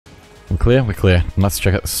We're clear? We're clear. Let's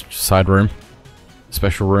check out this side room.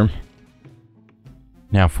 Special room.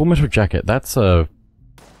 Now, full metal jacket, that's a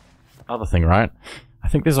other thing, right? I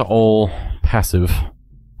think these are all passive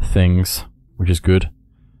things, which is good.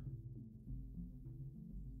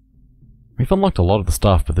 We've unlocked a lot of the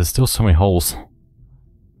stuff, but there's still so many holes.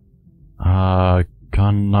 Gun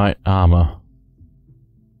knight armor.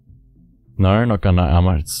 No, not gun knight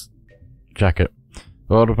armor, it's jacket.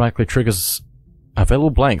 It automatically triggers available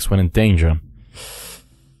blanks when in danger.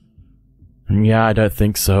 Yeah, I don't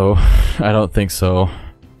think so. I don't think so.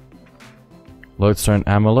 Lodestone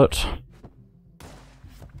amulet.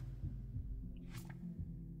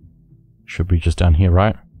 Should be just down here,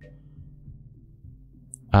 right?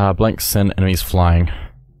 Blanks send enemies flying.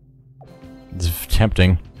 It's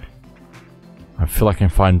tempting. I feel like I can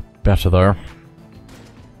find better though.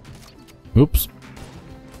 Oops.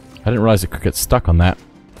 I didn't realize it could get stuck on that.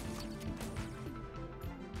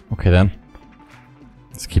 Okay then.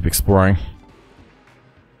 Let's keep exploring.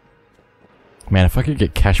 Man, if I could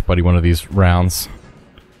get Cash Buddy one of these rounds,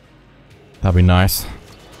 that'd be nice.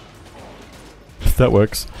 If that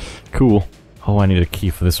works. Cool. Oh, I need a key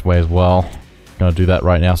for this way as well. Gonna do that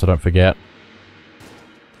right now so I don't forget.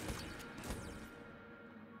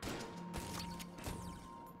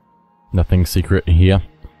 Nothing secret here.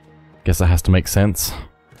 Guess that has to make sense.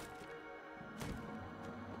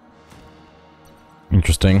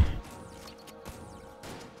 Interesting.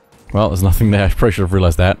 Well, there's nothing there. I probably should have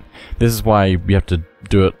realized that. This is why you have to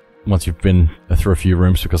do it once you've been through a few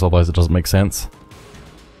rooms, because otherwise it doesn't make sense.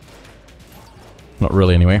 Not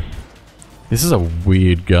really, anyway. This is a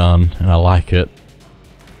weird gun, and I like it.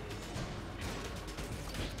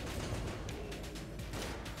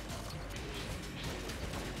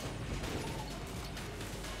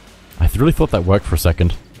 I really thought that worked for a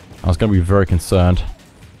second. I was going to be very concerned.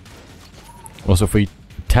 Also, if we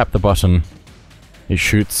tap the button, it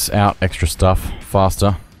shoots out extra stuff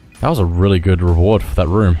faster. That was a really good reward for that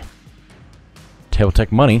room. Table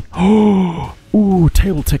tech money. Oh, ooh,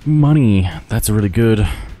 table tech money. That's really good.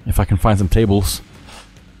 If I can find some tables.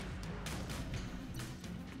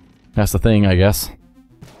 That's the thing, I guess.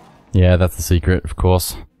 Yeah, that's the secret, of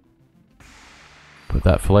course. Put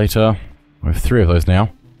that for later. We have 3 of those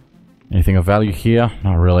now. Anything of value here?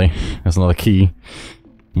 Not really. There's another key.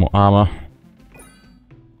 More armor.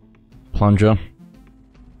 Plunger.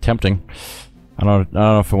 Tempting. I don't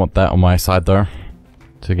know if I want that on my side though,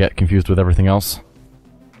 to get confused with everything else.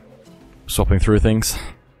 Swapping through things.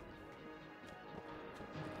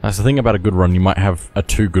 That's the thing about a good run, you might have a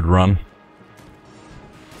too good run.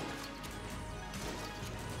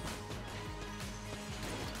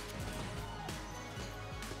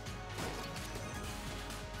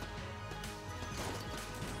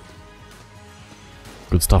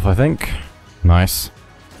 Good stuff, I think. Nice.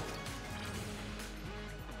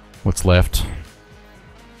 What's left?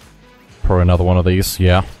 Probably another one of these,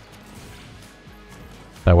 yeah.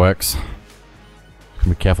 That works.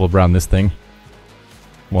 Be careful around this thing.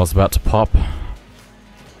 Was about to pop.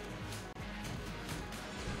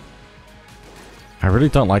 I really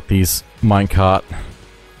don't like these minecart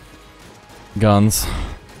guns,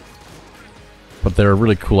 but they're a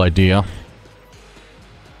really cool idea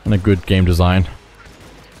and a good game design.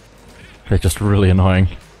 They're just really annoying.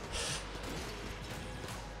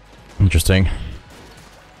 Interesting.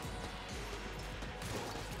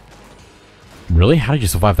 Really? How did you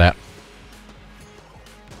survive that?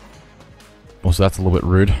 Also, that's a little bit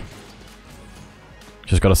rude.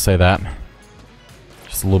 Just gotta say that.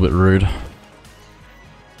 Just a little bit rude.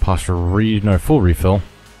 Partial full refill.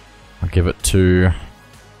 I'll give it to...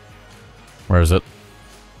 Where is it?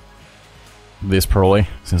 This probably,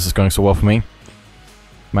 since it's going so well for me.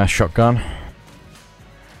 Mass shotgun.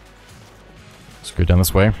 Let's go down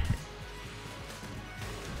this way.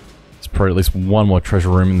 There's probably at least one more treasure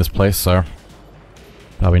room in this place, so...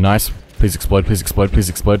 That'll be nice. Please explode, please explode, please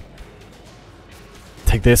explode.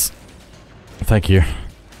 Take this. Thank you.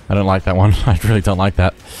 I don't like that one. I really don't like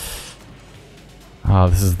that. Ah,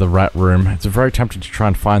 this is the rat room. It's very tempting to try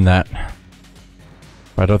and find that.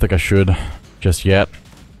 But I don't think I should just yet.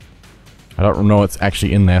 I don't know what's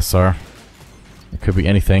actually in there, so... It could be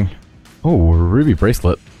anything. Oh, a ruby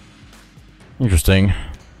bracelet. Interesting.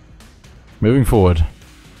 Moving forward.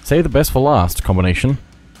 Save the best for last combination.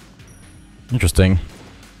 Interesting.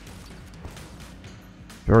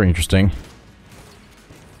 Very interesting.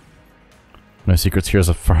 No secrets here as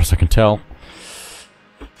far as I can tell.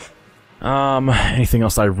 Anything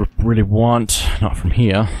else I really want? Not from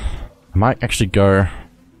here. I might actually go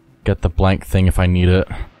get the blank thing if I need it.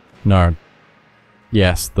 No.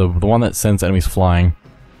 Yes, the one that sends enemies flying.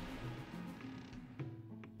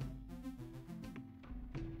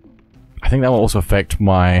 think that will also affect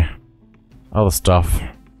my other stuff.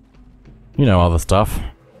 You know, other stuff.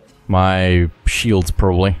 My shields,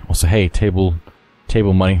 probably. Also, hey, table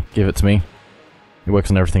money, give it to me. It works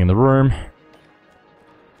on everything in the room.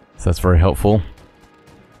 So that's very helpful.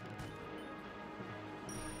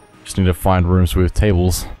 Just need to find rooms with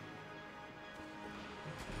tables.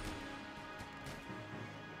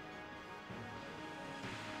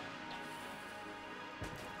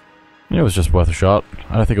 It was just worth a shot.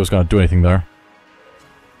 I don't think it was going to do anything though.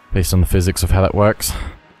 Based on the physics of how that works.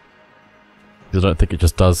 Because I don't think it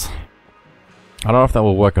just does. I don't know if that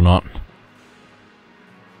will work or not.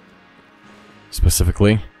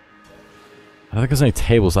 Specifically. I don't think there's any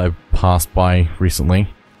tables I've passed by recently.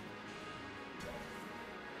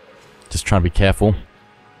 Just trying to be careful.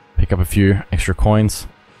 Pick up a few extra coins.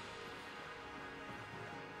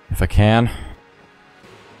 If I can.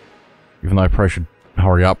 Even though I probably should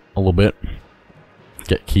hurry up a little bit.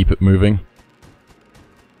 Keep it moving.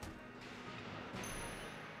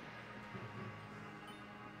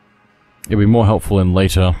 It'll be more helpful in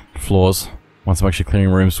later floors, once I'm actually clearing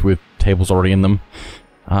rooms with tables already in them.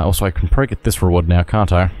 Also, I can probably get this reward now,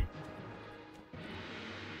 can't I?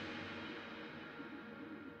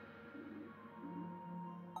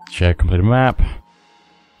 Share completed map.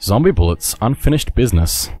 Zombie bullets, unfinished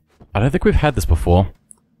business. I don't think we've had this before.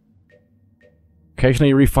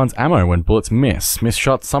 Occasionally refunds ammo when bullets miss. Missed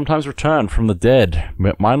shots sometimes return from the dead,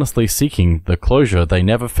 mindlessly seeking the closure they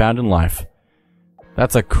never found in life.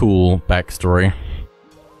 That's a cool backstory.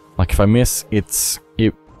 Like, if I miss,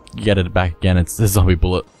 you get it back again. It's the zombie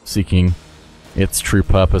bullet seeking its true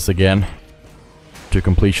purpose again. To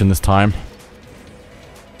completion this time.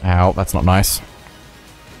 Ow, that's not nice.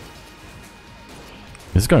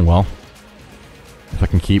 This is going well. If I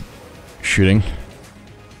can keep shooting.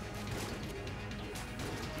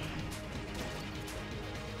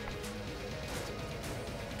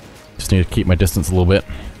 Just need to keep my distance a little bit.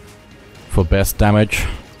 For best damage.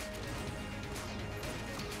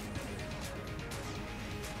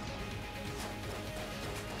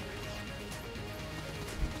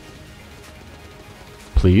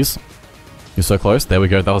 Please. You're so close. There we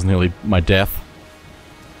go. That was nearly my death.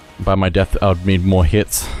 By my death, I would need more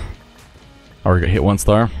hits. I already got hit once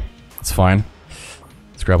though. It's fine.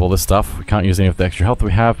 Let's grab all this stuff. We can't use any of the extra health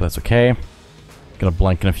we have, but that's okay. Gonna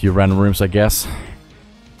blank in a few random rooms, I guess.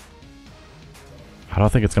 I don't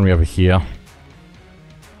think it's gonna be over here.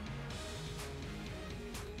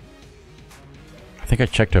 I think I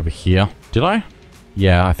checked over here. Did I?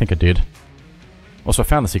 Yeah, I think I did. Also, I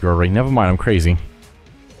found the secret already. Never mind, I'm crazy.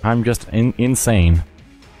 I'm just insane.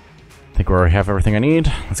 I think we already have everything I need.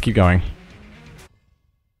 Let's keep going.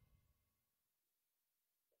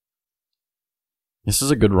 This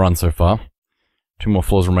is a good run so far. 2 more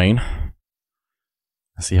floors remain.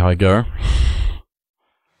 Let's see how I go.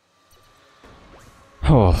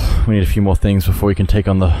 Oh, we need a few more things before we can take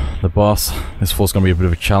on the boss. This floor's gonna be a bit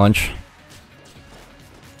of a challenge.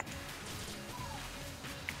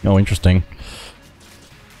 Oh, interesting.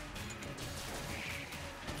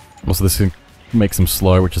 Also, this makes them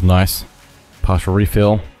slow, which is nice. Partial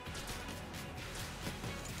refill.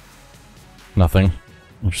 Nothing.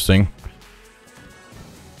 Interesting.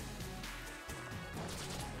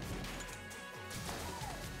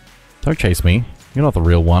 Don't chase me. You're not the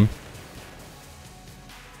real one.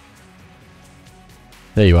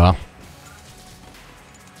 There you are.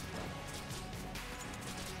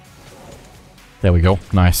 There we go.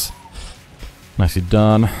 Nice. Nicely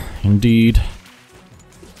done. Indeed.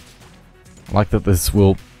 I like that these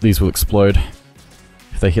will explode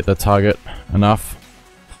if they hit their target enough.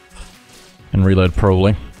 And reload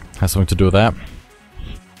probably has something to do with that.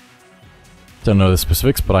 Don't know the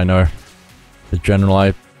specifics, but I know the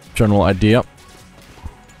general idea.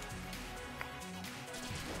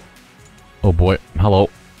 Oh boy, hello.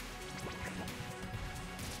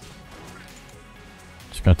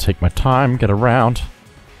 Just gonna take my time, get around.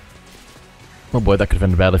 Oh boy, that could have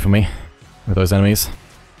ended badly for me with those enemies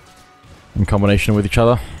in combination with each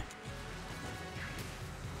other.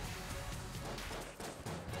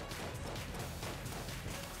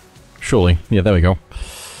 Surely. Yeah, there we go.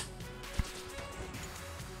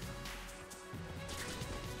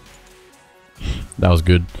 That was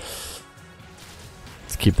good.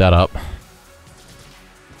 Let's keep that up.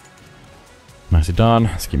 Nicely done.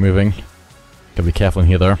 Let's keep moving. Gotta be careful in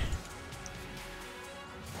here though.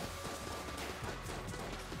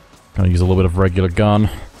 Gonna use a little bit of regular gun.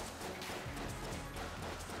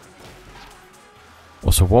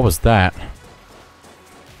 Also, what was that?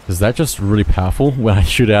 Is that just really powerful when I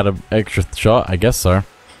shoot out an extra shot? I guess so.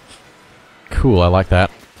 Cool, I like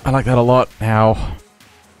that. I like that a lot. Ow.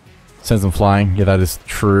 Sends them flying. Yeah, that is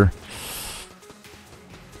true.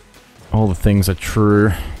 All the things are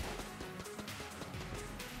true.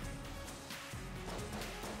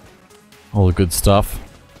 All the good stuff.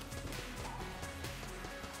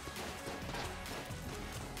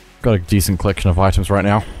 Got a decent collection of items right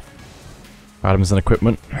now. Items and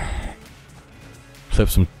equipment. Flip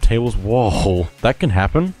some tables. Whoa, that can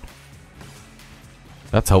happen.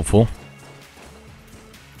 That's helpful.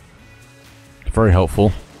 Very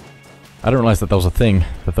helpful. I didn't realize that that was a thing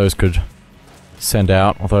that those could send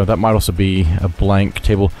out. Although that might also be a blank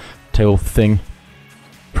table thing.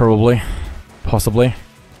 Probably. Possibly.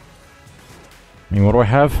 I mean, what do I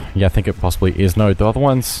have? Yeah, I think it possibly is. No, the other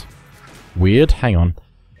one's weird. Hang on.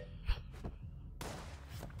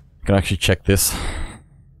 I can actually check this.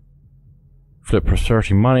 Flip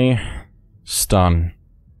prosperity money. Stun.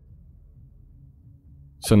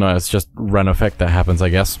 So no, it's just random effect that happens, I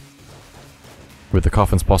guess. With the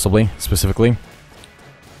coffins, possibly, specifically.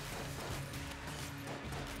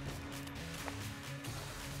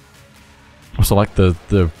 Also like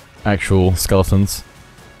the actual skeletons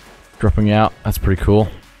dropping out. That's pretty cool.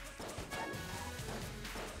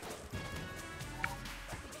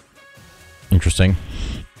 Interesting.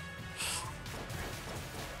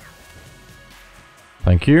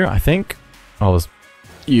 Thank you, I think. Oh, there's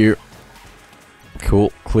you.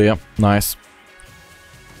 Cool, clear, nice.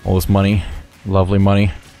 All this money. Lovely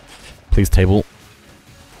money. Please table.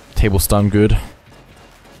 Table stun good. A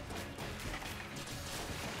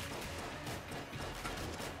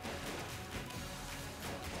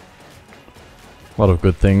lot of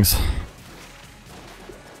good things.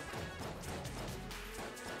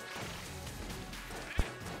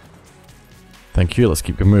 Thank you, let's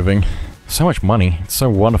keep moving. So much money, it's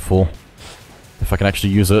so wonderful. If I can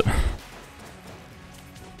actually use it.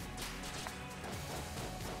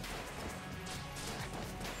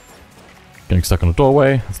 Getting stuck on a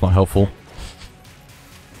doorway, that's not helpful.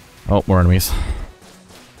 Oh, more enemies.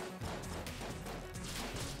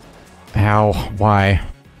 Ow, why?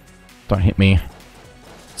 Don't hit me.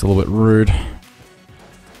 It's a little bit rude.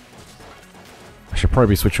 I should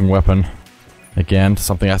probably be switching weapon again to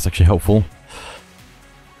something that's actually helpful.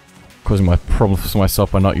 Causing my problems for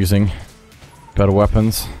myself by not using better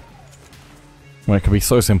weapons. When it can be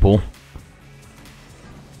so simple.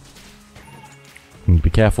 And be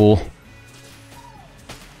careful.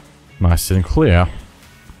 Nice and clear.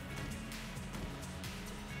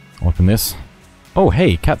 Open this. Oh,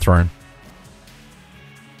 hey, cat throne.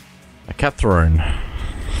 A cat throne.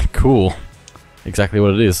 Cool. Exactly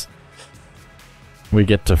what it is. We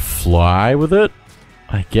get to fly with it,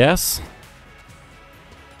 I guess.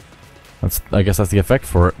 I guess that's the effect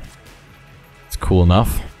for it. It's cool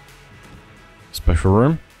enough. Special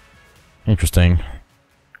room. Interesting.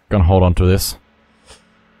 Gonna hold on to this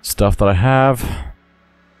stuff that I have.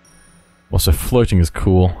 Also, floating is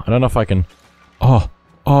cool. I don't know if I can... Oh!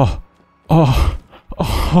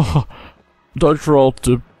 Dodge roll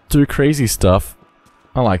to do crazy stuff.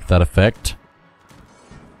 I like that effect.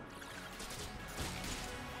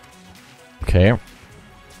 Okay.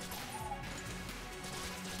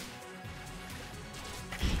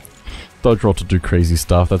 Dodge roll to do crazy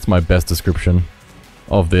stuff. That's my best description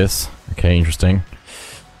of this. Okay, interesting.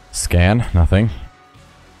 Scan. Nothing.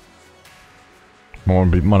 Might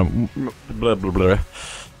want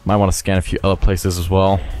to scan a few other places as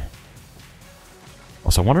well.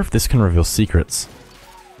 Also, I wonder if this can reveal secrets.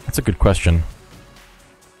 That's a good question.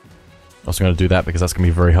 Also going to do that because that's going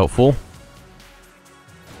to be very helpful.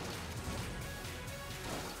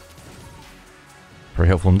 Very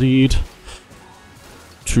helpful indeed.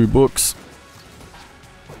 2 books.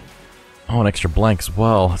 Oh, an extra blank as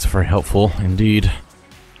well. That's very helpful indeed.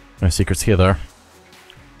 No secrets here though.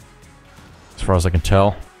 As far as I can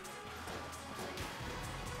tell.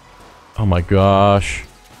 Oh my gosh.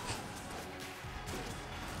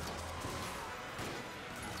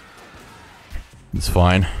 It's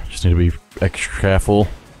fine. Just need to be extra careful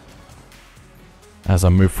as I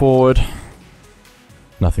move forward.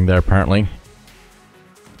 Nothing there apparently.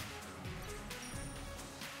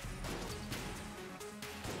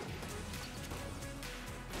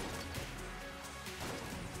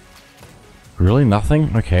 Really?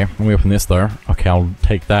 Nothing? Okay, let me open this though. Okay, I'll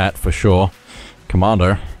take that for sure.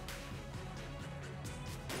 Commando.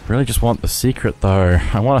 Really just want the secret though.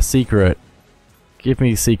 I want a secret. Give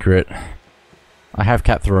me secret. I have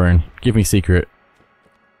cat throne. Give me secret.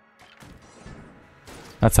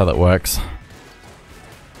 That's how that works.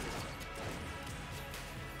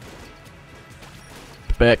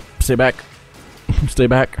 Back. Stay back. Stay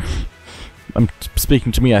back. I'm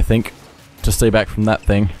speaking to me, I think. To stay back from that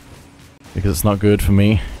thing. Because it's not good for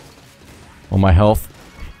me. On my health.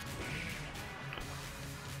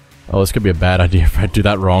 Oh, this could be a bad idea if I do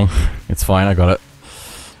that wrong. It's fine, I got it.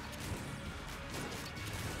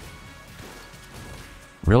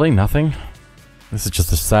 Really? Nothing? This is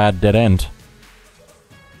just a sad dead end.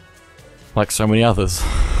 Like so many others.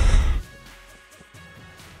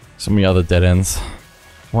 So many other dead ends.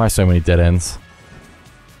 Why so many dead ends?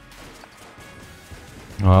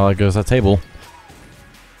 Well, there goes that table.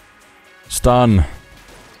 Stun.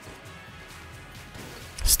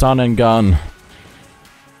 Stun and gun.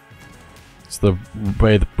 It's the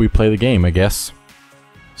way that we play the game, I guess.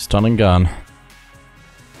 Stun and gun.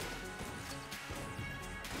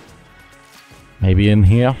 Maybe in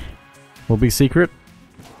here will be secret?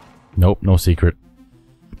 Nope, no secret.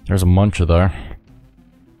 There's a muncher though.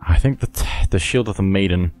 I think the shield of the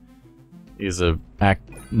maiden is a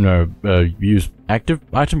used active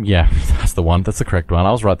item? Yeah, that's the one. That's the correct one.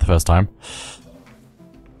 I was right the first time.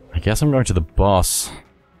 I guess I'm going to the boss.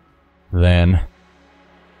 Then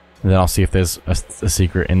I'll see if there's a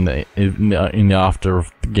secret in the after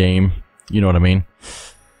of the game. You know what I mean?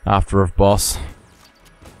 After of boss.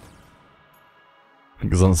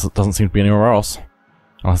 Because it doesn't seem to be anywhere else.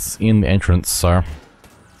 Unless it's in the entrance, so...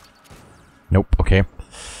 Nope, okay.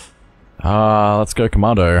 Let's go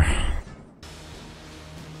Commando.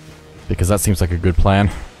 Because that seems like a good plan.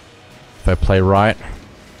 If I play right.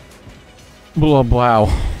 Blah, wow.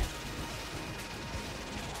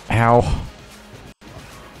 Ow.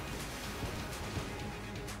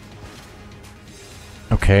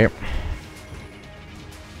 Okay.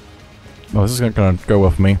 Well, this is gonna go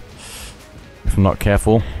with me. If I'm not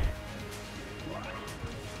careful.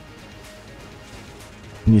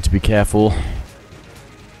 Need to be careful.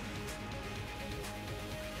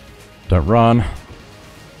 Don't run.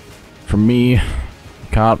 From me.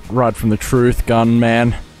 Can't run from the truth, gun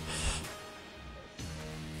man.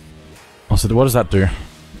 Also, what does that do?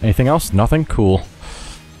 Anything else? Nothing? Cool.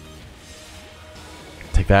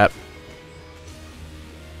 Take that.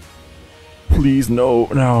 Please, no,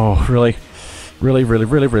 no, really? Really, really,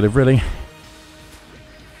 really, really, really?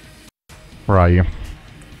 Where are you?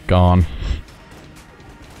 Gone.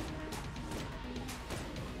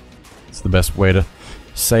 It's the best way to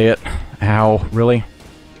say it. Ow, really?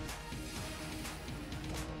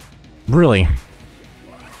 Really?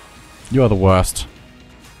 You are the worst.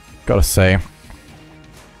 Gotta say.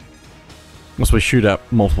 Once we shoot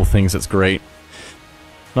at multiple things, it's great.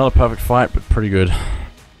 Not a perfect fight, but pretty good.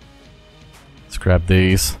 Let's grab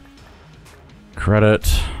these.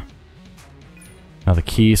 Credit. Another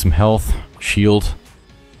key, some health, shield,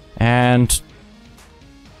 and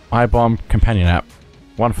I-bomb companion app.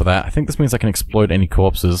 One for that. I think this means I can explode any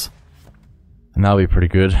corpses. And that'll be pretty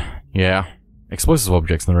good. Yeah. Explosive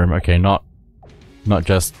objects in the room. Okay, not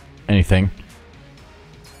just anything.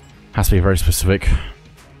 Has to be very specific.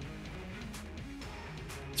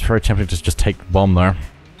 It's very tempting to just take the bomb though.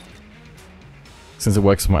 Since it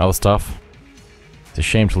works with my other stuff. It's a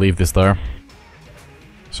shame to leave this though.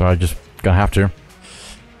 So I just gonna have to.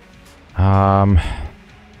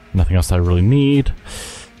 Nothing else I really need.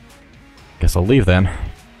 Guess I'll leave then.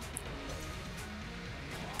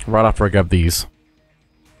 Right after I grab these.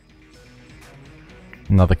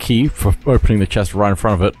 Another key for opening the chest right in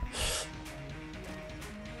front of it.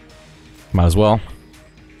 Might as well.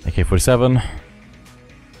 AK-47.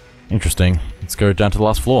 Interesting. Let's go down to the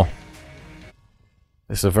last floor.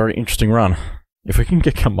 This is a very interesting run. If we can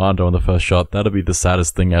get Commando on the first shot, that'll be the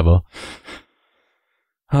saddest thing ever.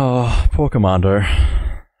 Oh, poor Commando.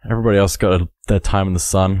 Everybody else got their time in the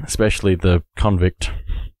sun, especially the convict.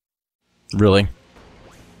 Really.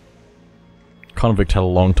 Convict had a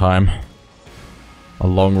long time. A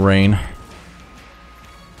long reign.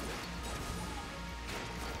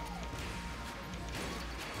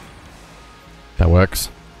 That works.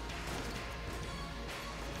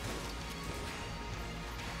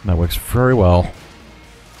 That works very well.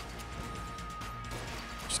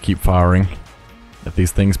 Just keep firing at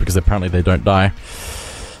these things because apparently they don't die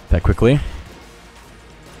that quickly.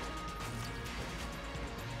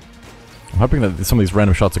 I'm hoping that some of these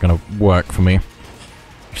random shots are going to work for me,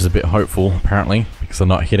 which is a bit hopeful apparently because they're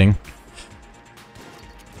not hitting.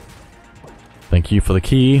 Thank you for the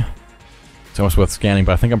key. It's almost worth scanning,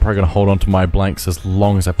 but I think I'm probably going to hold on to my blanks as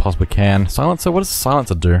long as I possibly can. Silencer? What does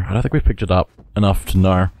silencer do? I don't think we've picked it up enough to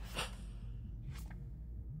know.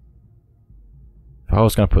 If I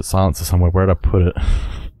was going to put silencer somewhere, where'd I put it?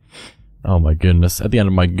 Oh my goodness. At the end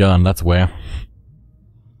of my gun, that's where.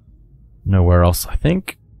 Nowhere else, I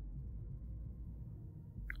think.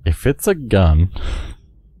 If it's a gun,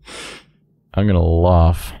 I'm going to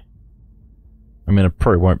laugh. I mean, I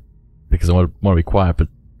probably won't because I want to be quiet, but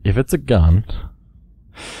If it's a gun,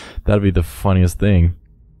 that'd be the funniest thing.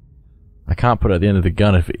 I can't put it at the end of the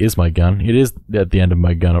gun if it is my gun. It is at the end of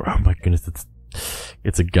my gun. Oh my goodness,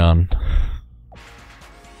 it's a gun.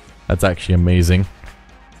 That's actually amazing.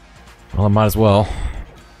 Well, I might as well.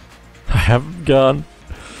 I have a gun.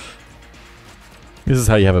 This is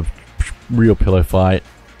how you have a real pillow fight.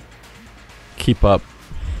 Keep up.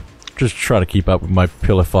 Just try to keep up with my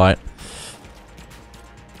pillow fight.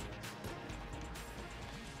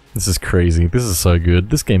 This is crazy. This is so good.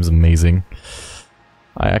 This game's amazing.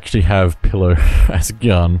 I actually have pillow as a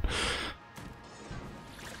gun.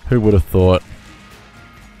 Who would have thought?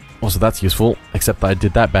 Also, that's useful, except that I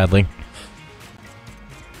did that badly.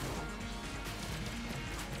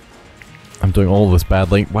 I'm doing all of this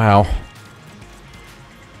badly. Wow.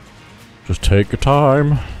 Just take your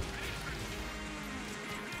time.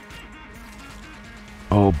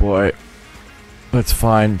 Oh boy. It's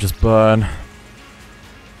fine, just burn.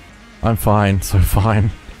 I'm fine, so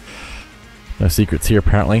fine. No secrets here,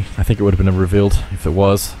 apparently. I think it would have been revealed if it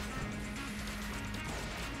was.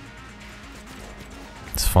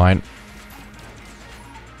 It's fine.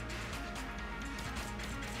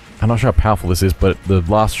 I'm not sure how powerful this is, but the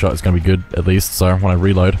last shot is going to be good, at least, so when I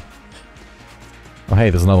reload. Oh hey,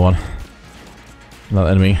 there's another one. Another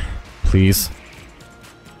enemy. Please.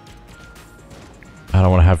 I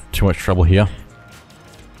don't want to have too much trouble here.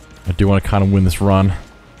 I do want to kind of win this run.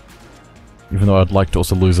 Even though I'd like to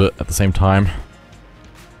also lose it at the same time.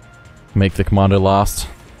 Make the commando last.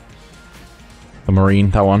 The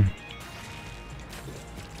marine, that one.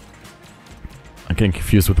 I'm getting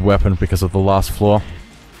confused with the weapon because of the last floor.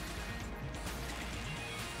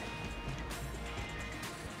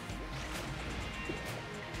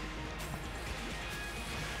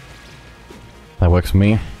 That works for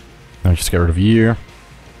me. Now just get rid of you.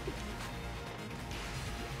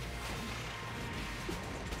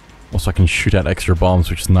 Also, I can shoot out extra bombs,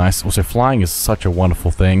 which is nice. Also, flying is such a wonderful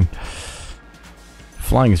thing.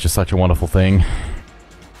 Flying is just such a wonderful thing.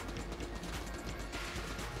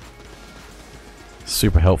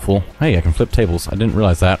 Super helpful. Hey, I can flip tables. I didn't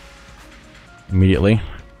realize that. Immediately.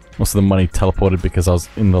 Also, the money teleported because I was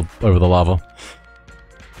in the over the lava.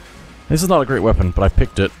 This is not a great weapon, but I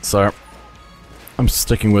picked it, so I'm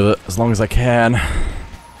sticking with it as long as I can.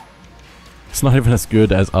 It's not even as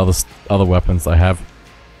good as other weapons I have.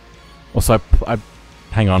 Also,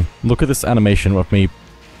 hang on. Look at this animation of me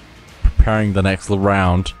preparing the next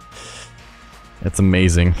round. It's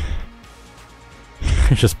amazing.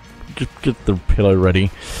 just get the pillow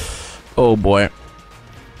ready. Oh boy.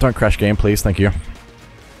 Don't crash game, please. Thank you.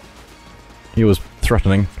 He was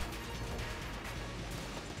threatening.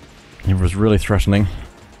 He was really threatening.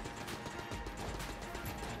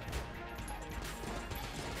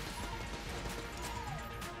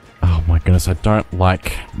 Oh my goodness, I don't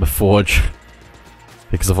like the forge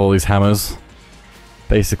because of all these hammers.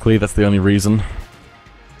 Basically, that's the only reason.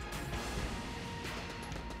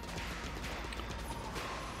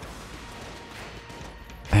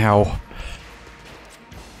 Ow.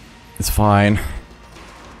 It's fine.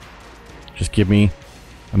 Just give me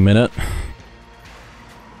a minute.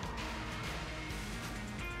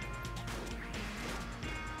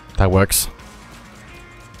 That works.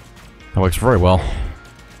 That works very well.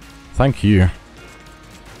 Thank you.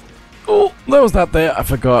 Oh, there was that there. I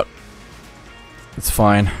forgot. It's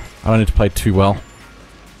fine. I don't need to play too well,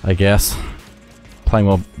 I guess.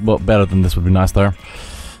 Playing well better than this would be nice, though.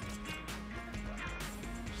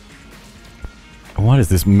 What is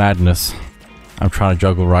this madness I'm trying to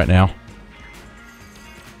juggle right now?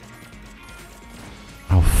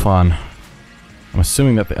 Oh, fun. I'm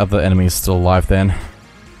assuming that the other enemy is still alive then.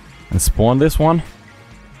 And spawn this one?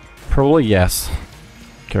 Probably yes.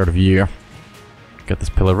 Get rid of you. Get this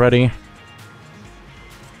pillar ready.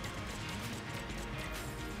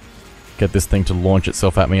 Get this thing to launch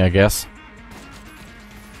itself at me, I guess.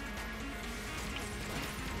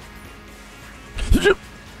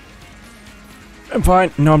 I'm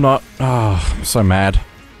fine. No, I'm not. Oh, I'm so mad.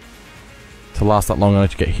 To last that long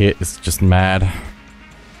to get hit is just mad.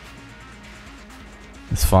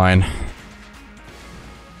 It's fine.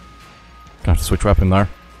 Gonna have to switch weapon though.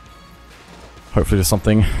 Hopefully there's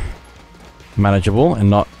something manageable and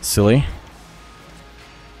not silly.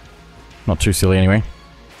 Not too silly anyway.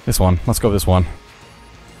 This one. Let's go with this one.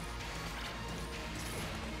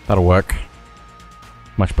 That'll work.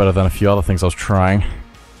 Much better than a few other things I was trying.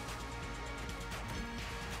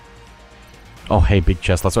 Oh, hey, big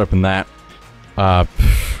chest. Let's open that. I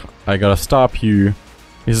got a Star Pew.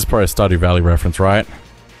 This is probably a Stardew Valley reference, right?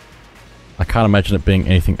 I can't imagine it being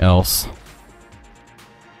anything else.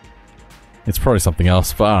 It's probably something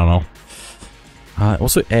else, but I don't know.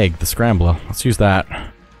 Also egg, the scrambler. Let's use that.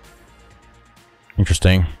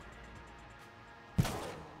 Interesting.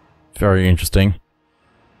 Very interesting.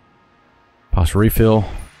 Partial refill,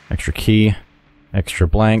 extra key, extra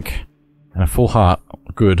blank, and a full heart.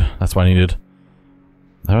 Good, that's what I needed.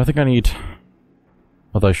 I don't think I need...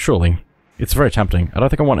 Although, surely, it's very tempting. I don't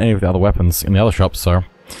think I want any of the other weapons in the other shops, so...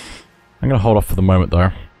 I'm gonna hold off for the moment,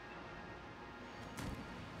 though.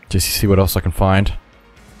 Just to see what else I can find.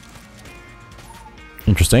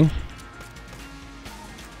 Interesting.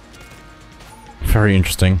 Very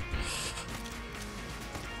interesting.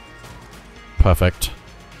 Perfect.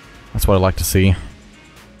 That's what I like to see.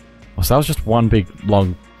 Oh, so that was just one big,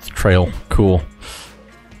 long trail. Cool.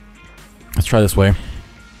 Let's try this way.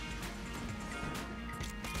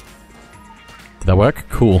 Did that work?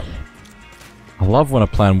 Cool. I love when a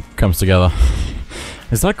plan comes together.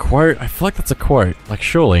 Is that a quote? I feel like that's a quote. Like,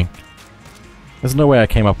 surely. There's no way I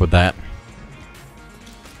came up with that.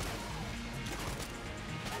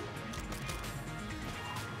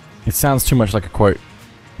 It sounds too much like a quote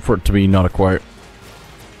for it to be not a quote.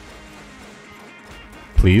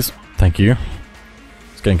 Please. Thank you. I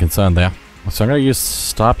was getting concerned there. So I'm going to use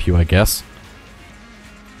Star Pew, I guess.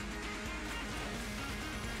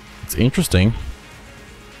 It's interesting.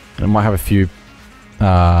 It might have a few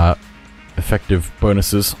effective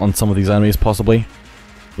bonuses on some of these enemies, possibly.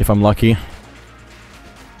 If I'm lucky.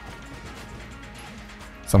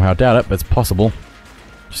 Somehow doubt it, but it's possible.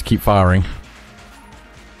 Just keep firing.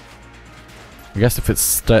 I guess if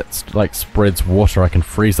it's like spreads water, I can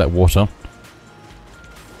freeze that water.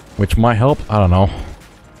 Which might help? I don't know.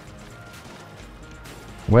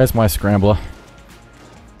 Where's my scrambler?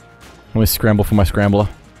 Let me scramble for my scrambler.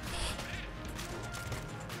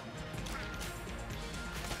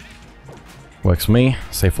 Works for me.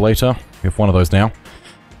 Save for later. We have one of those now.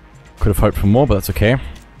 Could have hoped for more, but that's okay.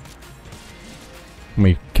 Let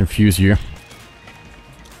me confuse you.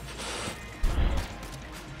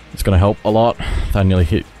 It's gonna help a lot. I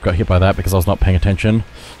nearly got hit by that because I was not paying attention.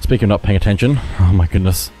 Speaking of not paying attention, oh my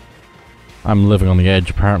goodness. I'm living on the edge,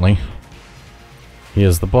 apparently.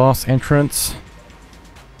 Here's the boss entrance.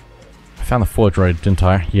 I found the forge road, didn't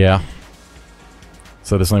I? Yeah.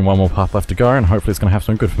 So there's only one more path left to go, and hopefully it's gonna have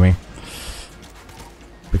something good for me.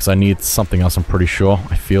 Because I need something else, I'm pretty sure.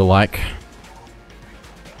 I feel like.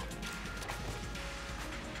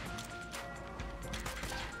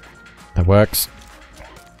 That works.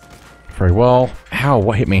 Very well. Ow,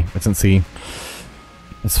 what hit me? I didn't see.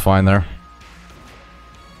 It's fine there.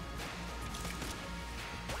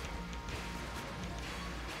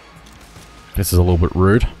 This is a little bit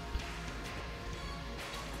rude. A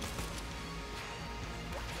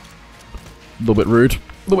little bit rude.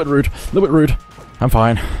 A little bit rude. A little bit rude. I'm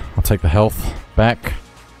fine. I'll take the health back.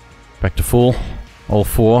 Back to full. All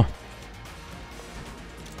four.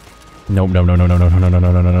 No, no, no, no, no, no, no, no,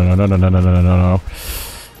 no, no, no, no, no, no, no, no, no, no, no, no.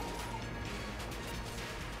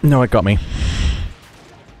 No, it got me.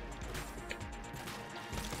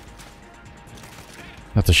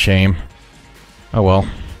 That's a shame. Oh well.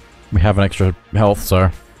 We have an extra health, so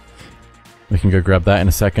we can go grab that in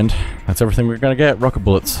a second. That's everything we're gonna get. Rocket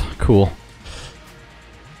bullets. Cool.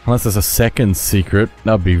 Unless there's a second secret.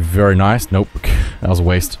 That would be very nice. Nope. That was a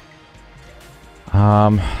waste.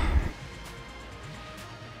 Let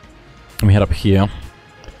me head up here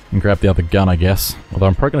and grab the other gun, I guess. Although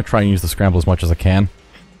I'm probably going to try and use the scramble as much as I can.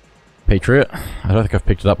 Patriot. I don't think I've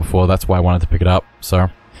picked it up before. That's why I wanted to pick it up. So,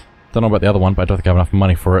 don't know about the other one, but I don't think I have enough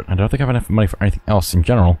money for it. I don't think I have enough money for anything else in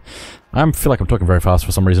general. I feel like I'm talking very fast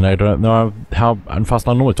for some reason. I don't know how fast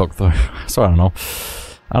I normally talk, though. So I don't know.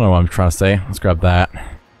 I don't know what I'm trying to say. Let's grab that.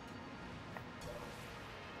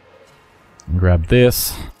 And grab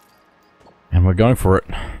this. And we're going for it.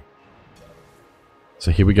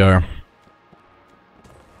 So here we go.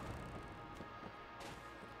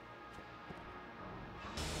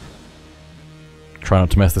 Try not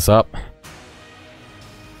to mess this up.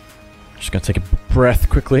 Just gonna take a breath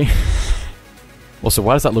quickly. Also,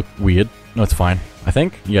 why does that look weird? No, it's fine. I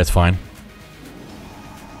think? Yeah, it's fine.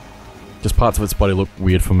 Just parts of its body look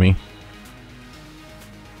weird for me.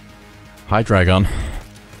 Hi, Dragon.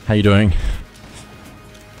 How you doing?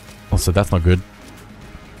 Also, that's not good.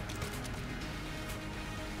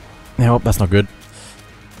 No, that's not good.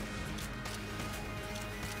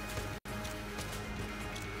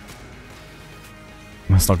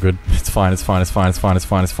 That's not good. It's fine, it's fine, it's fine, it's fine, it's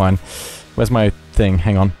fine, it's fine. Where's my thing?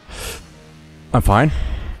 Hang on. I'm fine.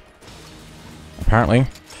 Apparently.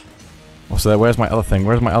 Also, where's my other thing?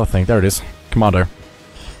 Where's my other thing? There it is. Commando.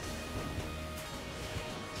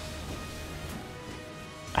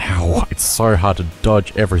 Ow. It's so hard to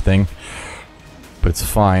dodge everything. But it's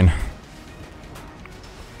fine.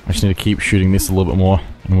 I just need to keep shooting this a little bit more,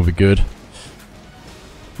 and we'll be good.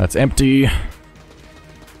 That's empty.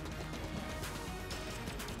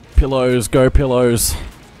 Pillows, go pillows.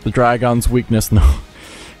 The dragon's weakness, no.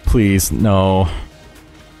 Please, no.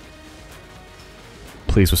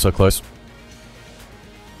 Please, we're so close.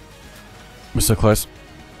 We're so close.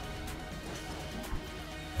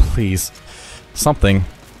 Please. Something.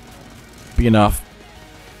 Be enough.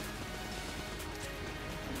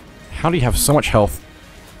 How do you have so much health?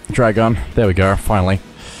 Dragon. There we go, finally.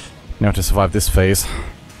 Now to survive this phase.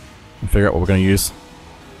 And figure out what we're going to use.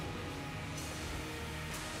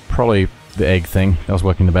 Probably the egg thing. That was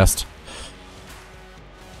working the best.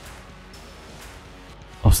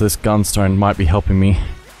 Also, this gunstone might be helping me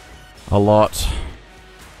a lot.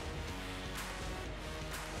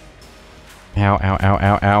 Ow, ow, ow,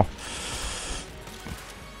 ow, ow.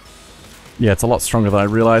 Yeah, it's a lot stronger than I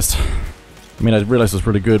realized. I mean, I realized it was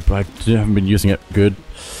really good, but I haven't been using it good.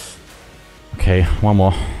 Okay, one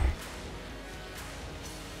more.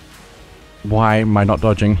 Why am I not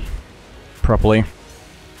dodging properly?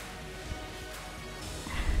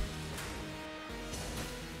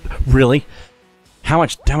 Really? How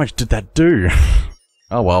much damage did that do?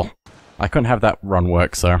 Oh well. I couldn't have that run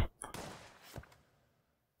work, so...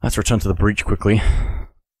 Let's return to the breach quickly.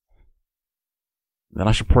 Then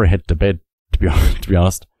I should probably head to bed, to be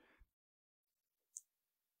honest.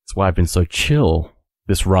 That's why I've been so chill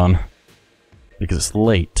this run. Because it's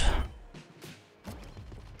late.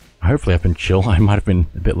 Hopefully I've been chill. I might have been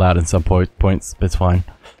a bit loud in some points, but it's fine.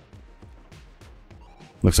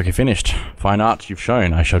 Looks like you finished. Fine art you've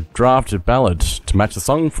shown. I shall draft a ballad to match the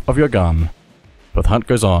song of your gun. But the hunt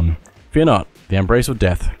goes on. Fear not. The embrace of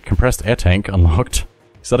death. Compressed air tank unlocked.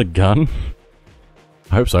 Is that a gun?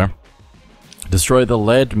 I hope so. Destroy the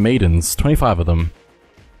lead maidens. 25 of them.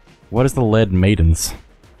 What is the lead maidens?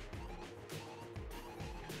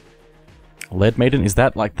 Lead maiden? Is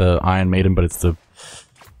that like the Iron Maiden, but it's the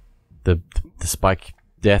spike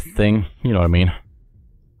death thing? You know what I mean.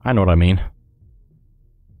 I know what I mean.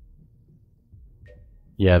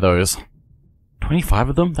 Yeah, those. 25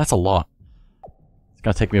 of them? That's a lot. It's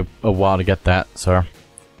gonna take me a while to get that, so...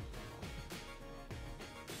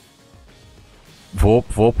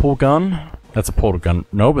 Vorpal gun? That's a portal gun.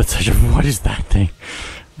 No, but what is that thing?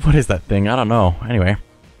 What is that thing? I don't know. Anyway.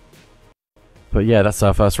 But yeah, that's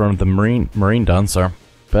our first run of the Marine done, so...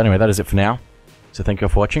 But anyway, that is it for now. So thank you all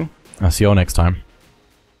for watching. I'll see you all next time.